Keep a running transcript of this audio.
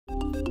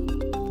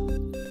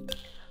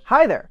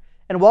Hi there,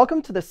 and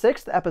welcome to the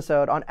 6th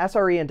episode on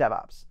SRE and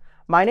DevOps.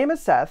 My name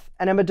is Seth,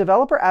 and I'm a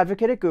developer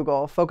advocate at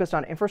Google focused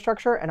on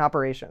infrastructure and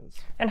operations.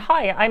 And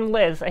hi, I'm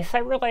Liz, a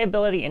site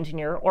reliability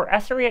engineer, or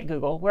SRE at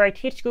Google, where I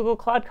teach Google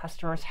Cloud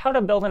customers how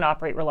to build and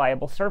operate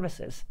reliable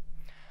services.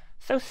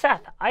 So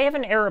Seth, I have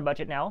an error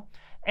budget now,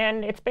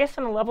 and it's based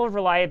on the level of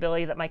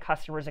reliability that my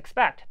customers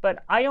expect,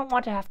 but I don't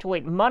want to have to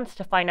wait months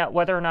to find out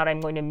whether or not I'm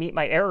going to meet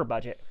my error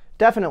budget.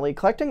 Definitely,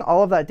 collecting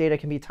all of that data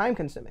can be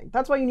time-consuming.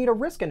 That's why you need a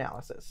risk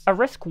analysis. A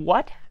risk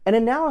what? An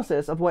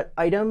analysis of what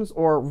items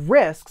or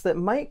risks that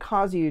might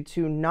cause you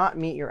to not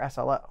meet your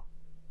SLO.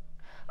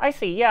 I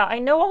see, yeah, I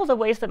know all the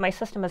ways that my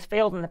system has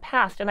failed in the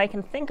past, and I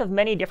can think of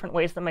many different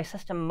ways that my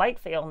system might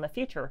fail in the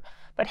future.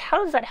 But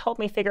how does that help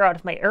me figure out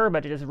if my error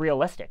budget is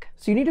realistic?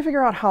 So you need to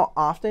figure out how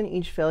often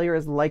each failure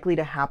is likely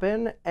to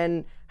happen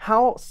and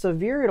how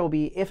severe it'll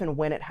be if and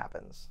when it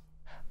happens.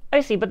 I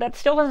see, but that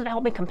still doesn't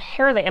help me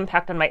compare the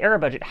impact on my error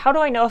budget. How do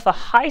I know if a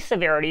high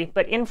severity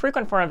but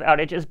infrequent form of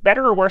outage is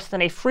better or worse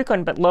than a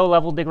frequent but low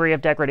level degree of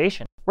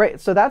degradation?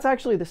 Right, so that's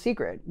actually the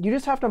secret. You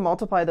just have to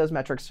multiply those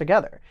metrics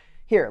together.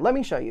 Here, let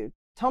me show you.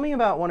 Tell me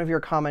about one of your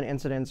common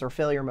incidents or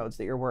failure modes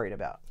that you're worried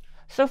about.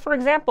 So for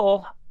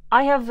example,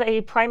 I have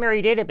a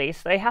primary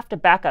database that I have to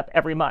back up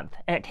every month,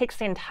 and it takes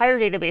the entire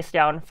database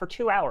down for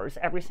 2 hours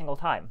every single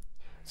time.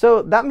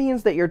 So that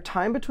means that your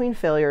time between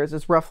failures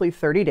is roughly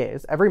 30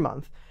 days every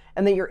month,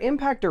 and that your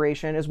impact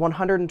duration is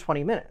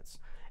 120 minutes.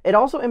 It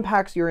also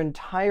impacts your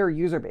entire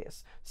user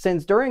base,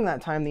 since during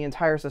that time the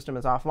entire system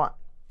is offline.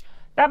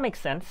 That makes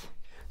sense.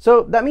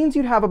 So that means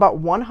you'd have about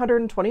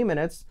 120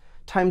 minutes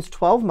times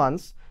 12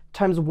 months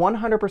times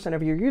 100%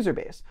 of your user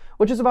base,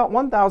 which is about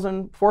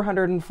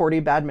 1,440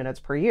 bad minutes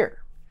per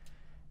year.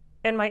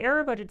 And my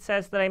error budget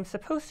says that I'm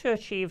supposed to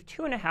achieve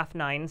 2.5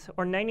 nines,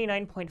 or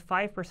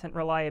 99.5%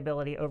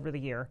 reliability over the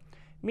year,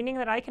 meaning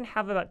that I can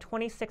have about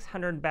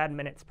 2,600 bad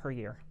minutes per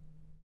year.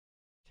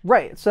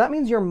 Right, so that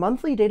means your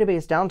monthly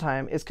database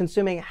downtime is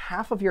consuming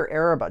half of your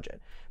error budget.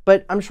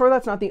 But I'm sure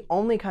that's not the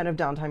only kind of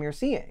downtime you're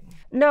seeing.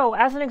 No,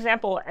 as an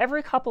example,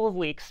 every couple of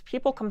weeks,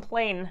 people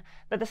complain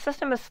that the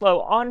system is slow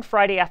on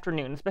Friday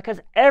afternoons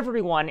because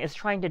everyone is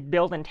trying to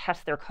build and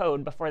test their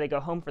code before they go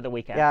home for the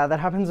weekend. Yeah, that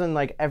happens in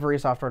like every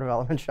software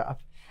development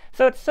shop.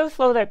 So it's so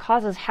slow that it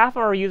causes half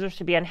of our users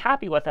to be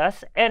unhappy with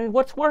us. And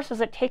what's worse is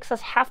it takes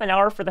us half an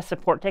hour for the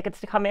support tickets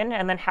to come in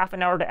and then half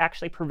an hour to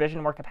actually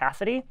provision more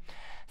capacity.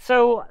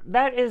 So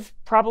that is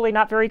probably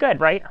not very good,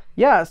 right?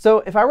 Yeah, so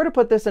if I were to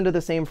put this into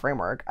the same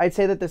framework, I'd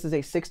say that this is a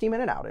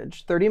 60-minute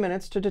outage, 30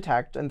 minutes to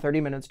detect and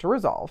 30 minutes to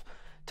resolve,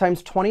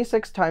 times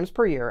 26 times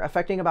per year,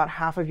 affecting about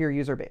half of your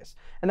user base.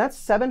 And that's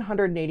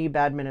 780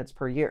 bad minutes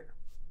per year.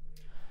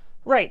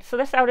 Right, so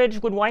this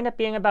outage would wind up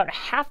being about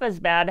half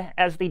as bad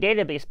as the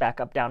database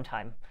backup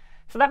downtime.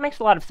 So that makes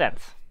a lot of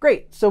sense.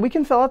 Great, so we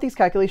can fill out these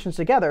calculations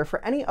together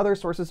for any other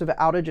sources of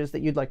outages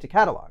that you'd like to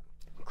catalog.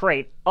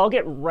 Great, I'll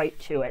get right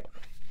to it.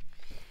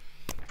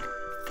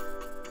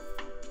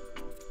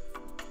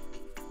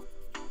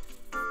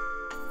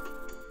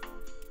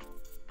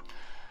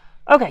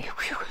 OK,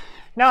 whew.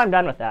 Now I'm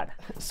done with that.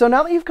 So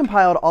now that you've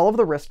compiled all of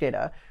the risk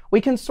data,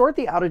 we can sort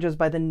the outages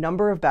by the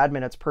number of bad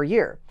minutes per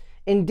year.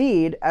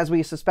 Indeed, as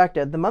we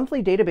suspected, the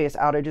monthly database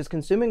outage is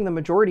consuming the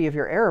majority of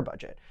your error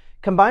budget.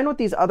 Combined with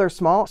these other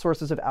small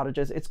sources of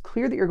outages, it's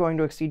clear that you're going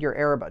to exceed your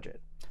error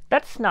budget.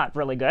 That's not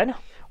really good.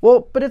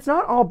 Well, but it's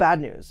not all bad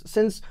news.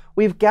 Since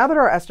we've gathered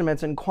our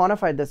estimates and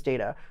quantified this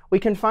data, we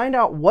can find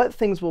out what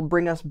things will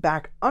bring us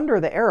back under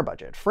the error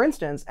budget. For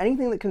instance,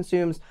 anything that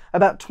consumes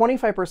about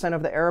 25%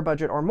 of the error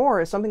budget or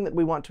more is something that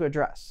we want to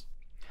address.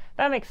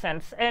 That makes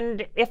sense.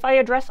 And if I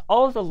address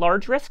all of the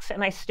large risks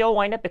and I still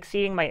wind up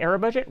exceeding my error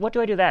budget, what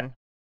do I do then?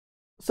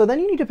 So then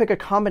you need to pick a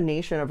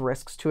combination of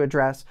risks to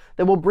address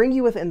that will bring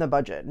you within the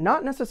budget,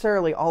 not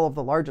necessarily all of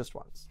the largest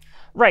ones.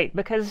 Right,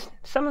 because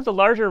some of the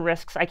larger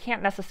risks I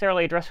can't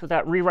necessarily address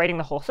without rewriting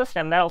the whole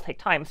system. That'll take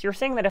time. So you're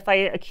saying that if I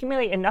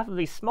accumulate enough of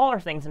these smaller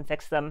things and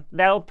fix them,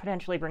 that'll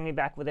potentially bring me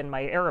back within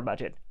my error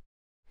budget.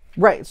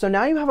 Right, so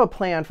now you have a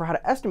plan for how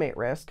to estimate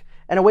risk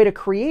and a way to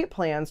create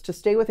plans to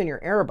stay within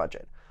your error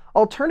budget.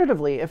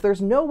 Alternatively, if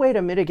there's no way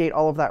to mitigate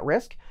all of that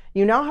risk,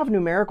 you now have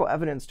numerical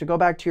evidence to go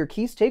back to your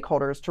key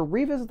stakeholders to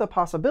revisit the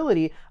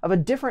possibility of a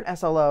different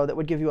SLO that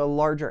would give you a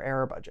larger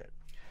error budget.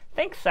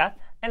 Thanks, Seth.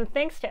 And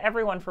thanks to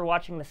everyone for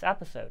watching this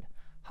episode.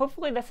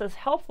 Hopefully this is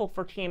helpful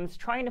for teams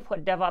trying to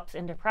put DevOps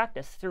into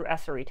practice through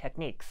SRE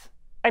techniques.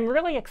 I'm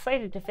really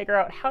excited to figure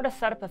out how to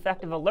set up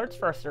effective alerts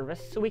for our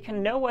service so we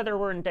can know whether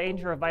we're in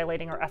danger of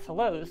violating our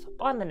SLOs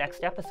on the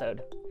next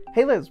episode.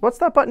 Hey Liz, what's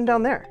that button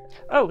down there?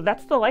 Oh,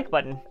 that's the like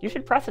button. You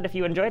should press it if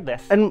you enjoyed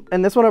this.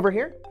 And this one over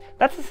here?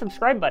 That's the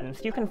subscribe button,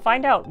 so you can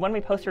find out when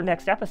we post our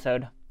next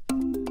episode.